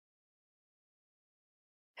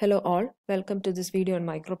Hello all, welcome to this video on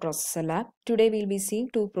Microprocessor Lab. Today we'll be seeing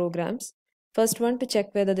two programs. First one to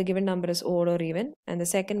check whether the given number is odd or even, and the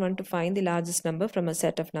second one to find the largest number from a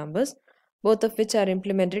set of numbers, both of which are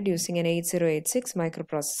implemented using an 8086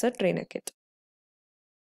 microprocessor trainer kit.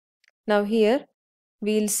 Now here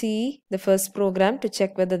we'll see the first program to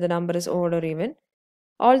check whether the number is odd or even.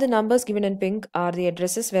 All the numbers given in pink are the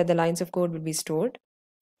addresses where the lines of code will be stored.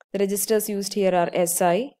 The registers used here are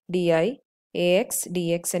SI, DI, AX,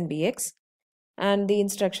 DX and BX, and the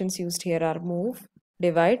instructions used here are move,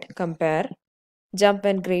 divide, compare, jump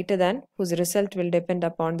and greater than, whose result will depend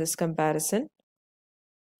upon this comparison,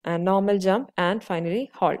 and normal jump, and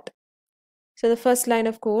finally halt. So the first line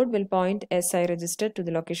of code will point SI register to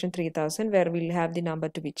the location 3000 where we'll have the number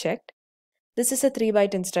to be checked. This is a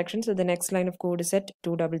 3-byte instruction, so the next line of code is at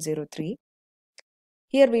 2003.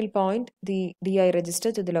 Here we'll point the DI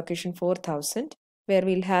register to the location 4000 where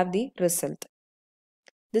we'll have the result.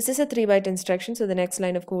 This is a 3-byte instruction, so the next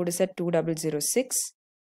line of code is at 2006.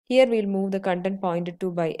 Here we'll move the content pointed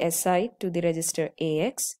to by SI to the register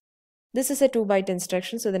AX. This is a 2-byte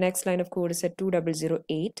instruction, so the next line of code is at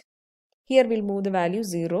 2008. Here we'll move the value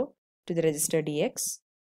 0 to the register DX.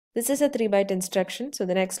 This is a 3-byte instruction, so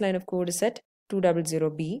the next line of code is at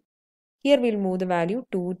 200B. Here we'll move the value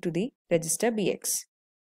 2 to the register BX.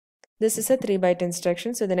 This is a 3-byte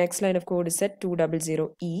instruction, so the next line of code is at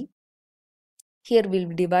 200E. Here we'll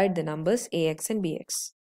divide the numbers AX and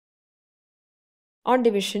BX. On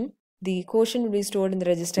division, the quotient will be stored in the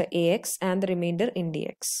register AX and the remainder in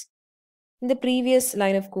DX. In the previous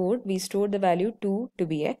line of code, we stored the value 2 to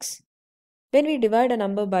BX. When we divide a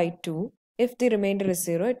number by 2, if the remainder is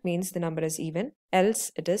 0, it means the number is even,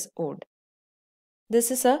 else it is odd. This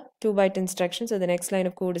is a 2-byte instruction, so the next line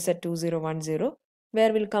of code is at 2010,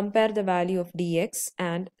 where we'll compare the value of DX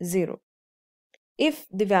and 0. If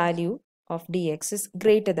the value of DX is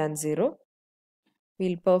greater than 0,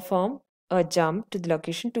 we'll perform a jump to the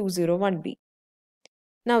location 201B.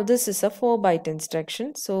 Now this is a 4-byte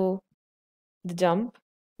instruction, so the jump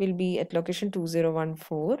will be at location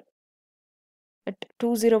 2014. At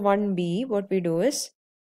 201B, what we do is,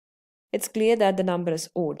 it's clear that the number is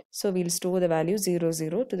odd, so we'll store the value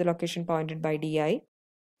 00 to the location pointed by DI.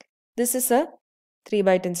 This is a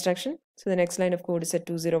 3-byte instruction, so the next line of code is at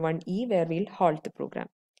 201E where we'll halt the program.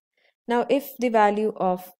 Now if the value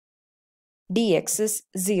of DX is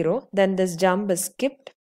 0, then this jump is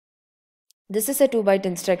skipped. This is a 2-byte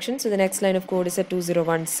instruction, so the next line of code is at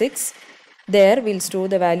 2016. There we'll store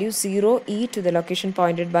the value 0E to the location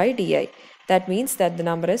pointed by DI. That means that the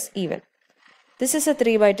number is even. This is a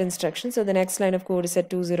 3-byte instruction, so the next line of code is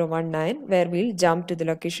at 2019 where we'll jump to the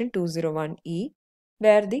location 201E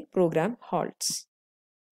where the program halts.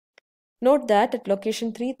 Note that at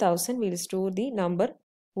location 3000 we'll store the number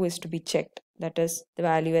who is to be checked, that is the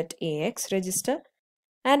value at AX register,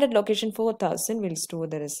 and at location 4000 we'll store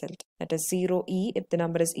the result, that is 0E if the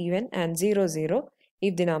number is even and 00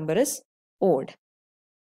 if the number is odd.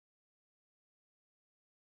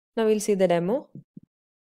 Now we'll see the demo.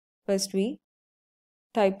 First we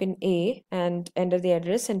type in A and enter the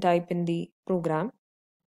address and type in the program.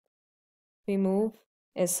 We move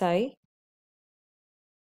SI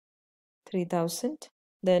 3000,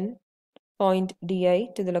 then point DI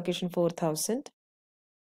to the location 4000.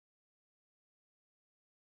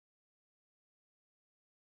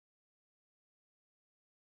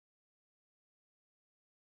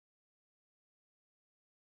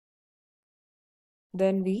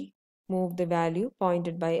 Then we move the value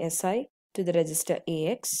pointed by SI to the register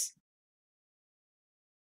AX.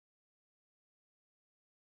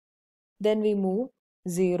 Then we move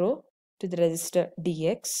 0 to the register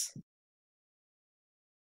DX.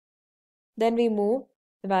 Then we move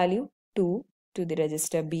the value 2 to the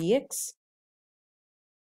register BX.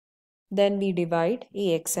 Then we divide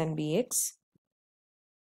AX and BX.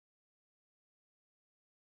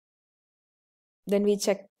 Then we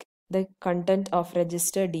check the content of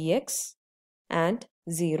register DX and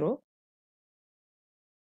 0.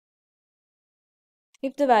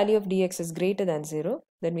 If the value of DX is greater than 0,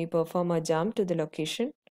 then we perform a jump to the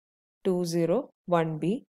location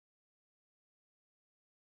 201B.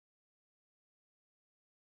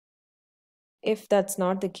 If that's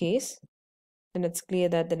not the case, then it's clear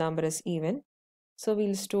that the number is even. So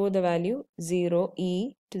we'll store the value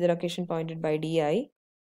 0E to the location pointed by DI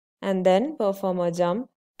and then perform a jump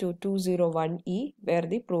to 201E where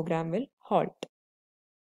the program will halt.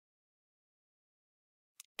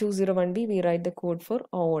 201B we write the code for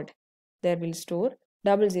odd. There we'll store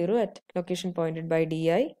 00 at location pointed by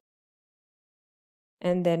DI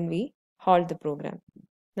and then we halt the program.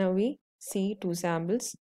 Now we see two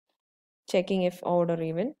samples checking if odd or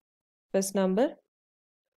even. First number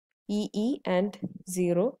EE and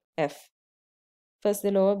 0F. First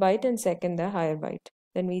the lower byte and second the higher byte.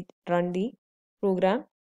 Then we run the program,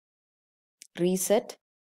 reset,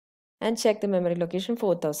 and check the memory location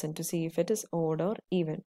 4000 to see if it is odd or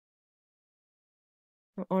even.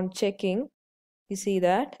 On checking, you see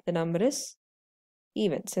that the number is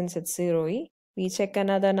even since it's 0E. We check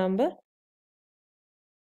another number.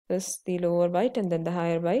 First the lower byte and then the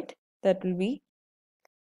higher byte. That will be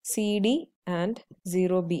CD and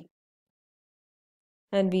 0B.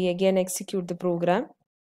 And we again execute the program,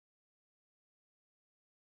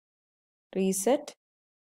 reset,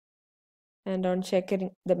 and on checking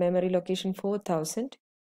the memory location 4000,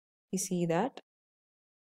 we see that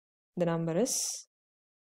the number is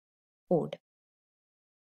odd.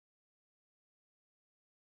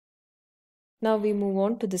 Now we move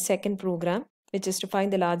on to the second program, which is to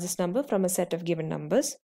find the largest number from a set of given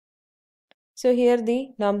numbers. So here the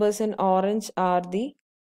numbers in orange are the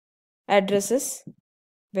addresses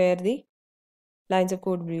where the lines of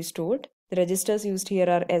code will be stored. The registers used here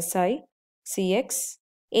are SI, CX,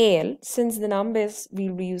 AL. Since the numbers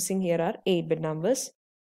we'll be using here are 8-bit numbers.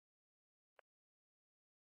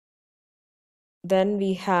 Then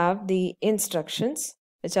we have the instructions,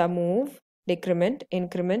 which are move, decrement,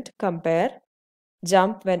 increment, compare,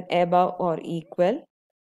 jump when above or equal,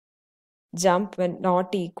 jump when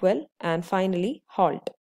not equal, and finally halt.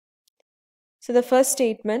 So the first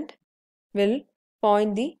statement will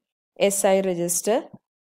point the SI register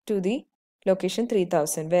to the location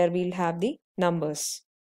 3000 where we'll have the numbers.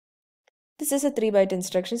 This is a 3-byte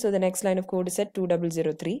instruction, so the next line of code is at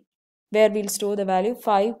 2003 where we'll store the value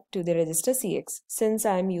 5 to the register CX since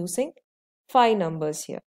I'm using 5 numbers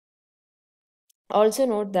here. Also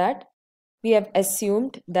note that we have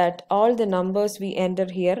assumed that all the numbers we enter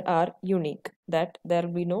here are unique, that there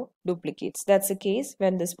will be no duplicates. That's the case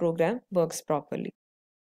when this program works properly.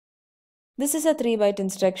 This is a 3-byte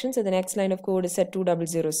instruction, so the next line of code is at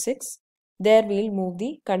 2006. There we'll move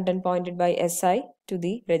the content pointed by SI to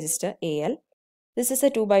the register AL. This is a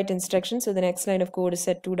 2-byte instruction, so the next line of code is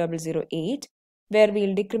at 2008, where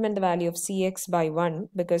we'll decrement the value of CX by 1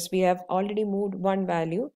 because we have already moved one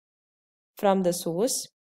value from the source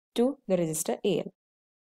to the register AL.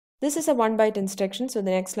 This is a 1-byte instruction, so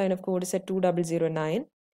the next line of code is at 2009,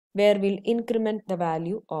 where we'll increment the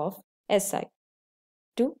value of SI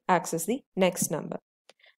to access the next number.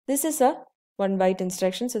 This is a 1-byte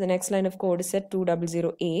instruction, so the next line of code is at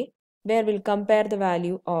 200A, where we'll compare the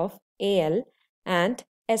value of AL and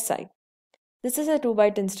SI. This is a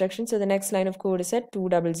 2-byte instruction, so the next line of code is at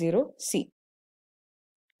 200C.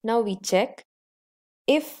 Now we check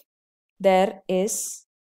if there is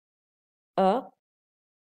a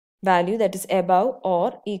value that is above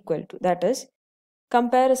or equal to. That is,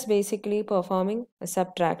 compare is basically performing a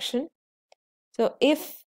subtraction. So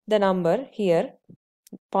if the number here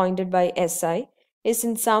pointed by SI is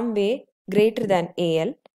in some way greater than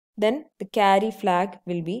AL, then the carry flag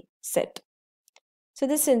will be set. So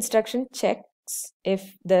this instruction checks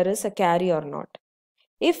if there is a carry or not.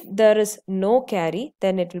 If there is no carry,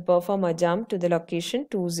 then it will perform a jump to the location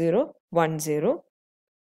 2010.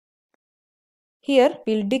 Here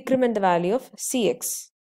we'll decrement the value of CX,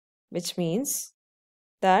 which means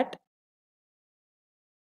that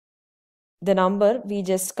the number we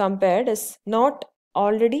just compared is not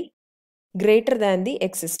already greater than the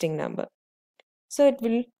existing number. So it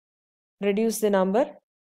will reduce the number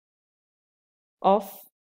of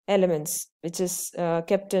elements which is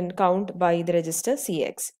kept in count by the register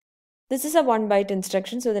CX. This is a 1-byte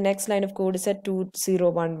instruction, so the next line of code is at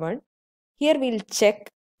 2011. Here we'll check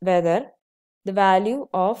whether the value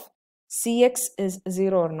of CX is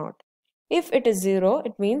 0 or not. If it is 0,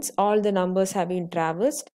 it means all the numbers have been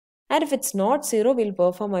traversed, and if it's not 0, we'll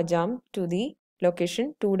perform a jump to the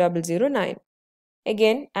location 2009.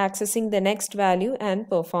 Again, accessing the next value and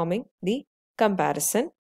performing the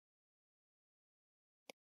comparison.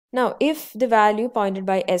 Now, if the value pointed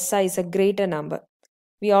by SI is a greater number,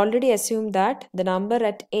 we already assumed that the number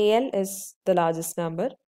at AL is the largest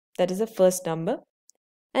number, that is the first number.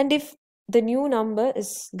 And if the new number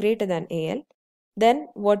is greater than AL, then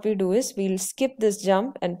what we do is we'll skip this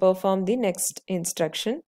jump and perform the next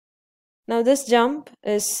instruction. Now this jump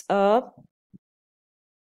is a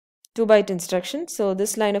 2-byte instruction. So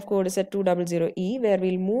this line of code is at 200E, where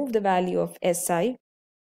we'll move the value of SI,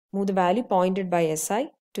 move the value pointed by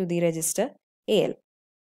SI to the register AL.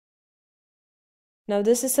 Now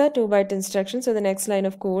this is a 2-byte instruction, so the next line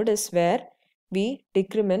of code is where we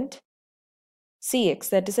decrement CX,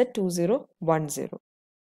 that is at 2010.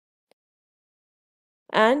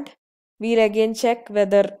 And We'll again check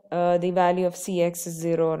whether the value of Cx is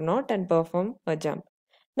 0 or not and perform a jump.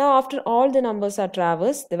 Now after all the numbers are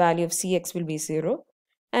traversed, the value of Cx will be 0.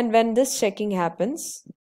 And when this checking happens,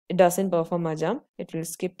 it doesn't perform a jump. It will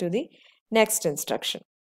skip to the next instruction.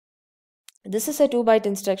 This is a 2-byte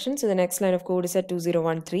instruction, so the next line of code is at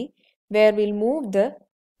 2013, where we'll move the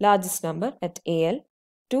largest number at AL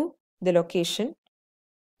to the location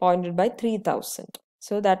pointed by 3000.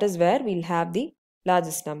 So that is where we'll have the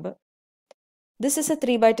largest number. This is a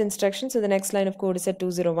 3-byte instruction, so the next line of code is at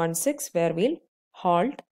 2016, where we'll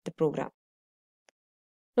halt the program.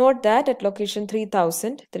 Note that at location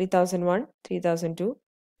 3000, 3001, 3002,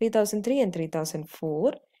 3003 and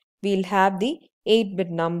 3004, we'll have the 8-bit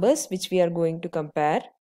numbers which we are going to compare.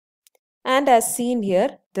 And as seen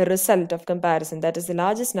here, the result of comparison, that is the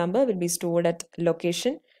largest number, will be stored at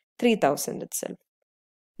location 3000 itself.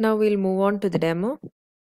 Now we'll move on to the demo.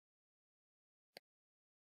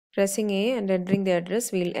 Pressing A and entering the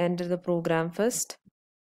address, we'll enter the program first.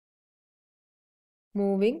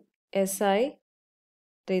 Moving SI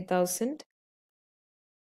 3000.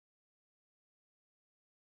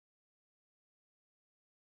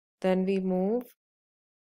 Then we move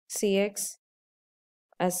CX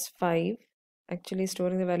as 5, actually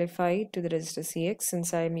storing the value 5 to the register CX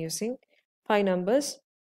since I am using 5 numbers.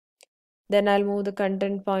 Then I'll move the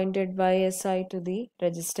content pointed by SI to the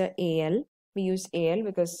register AL. We use AL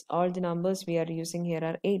because all the numbers we are using here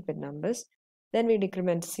are 8-bit numbers. Then we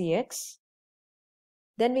decrement CX.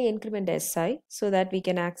 Then we increment SI so that we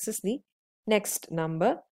can access the next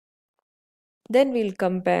number. Then we'll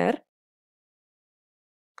compare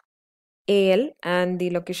AL and the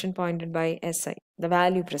location pointed by SI, the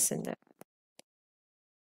value present there.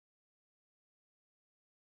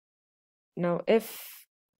 Now if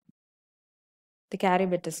the carry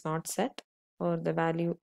bit is not set or the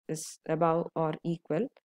value is above or equal,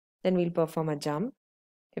 then we'll perform a jump.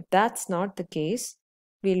 If that's not the case,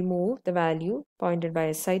 we'll move the value pointed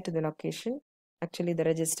by SI to the location, actually the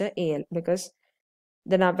register AL, because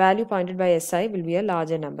the value pointed by SI will be a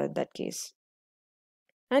larger number in that case.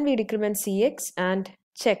 And we decrement CX and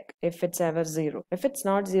check if it's ever 0. If it's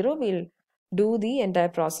not 0, we'll do the entire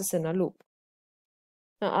process in a loop.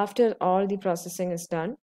 Now after all the processing is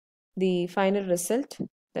done, the final result,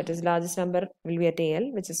 that is largest number, will be at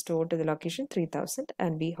AL, which is stored to the location 3000,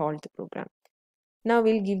 and we halt the program. Now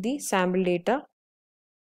we'll give the sample data.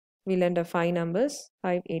 We'll enter 5 numbers,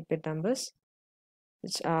 5 8-bit numbers,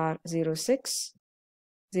 which are 06,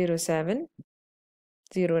 07,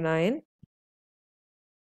 09,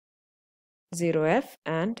 0F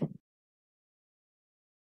and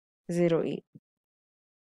 0E.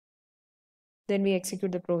 Then we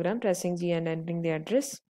execute the program, pressing G and entering the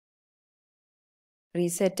address,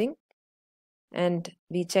 resetting, and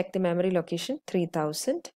we check the memory location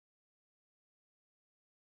 3000.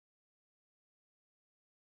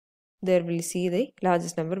 There we'll see the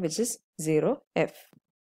largest number, which is 0F.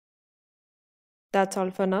 That's all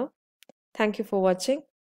for now. Thank you for watching.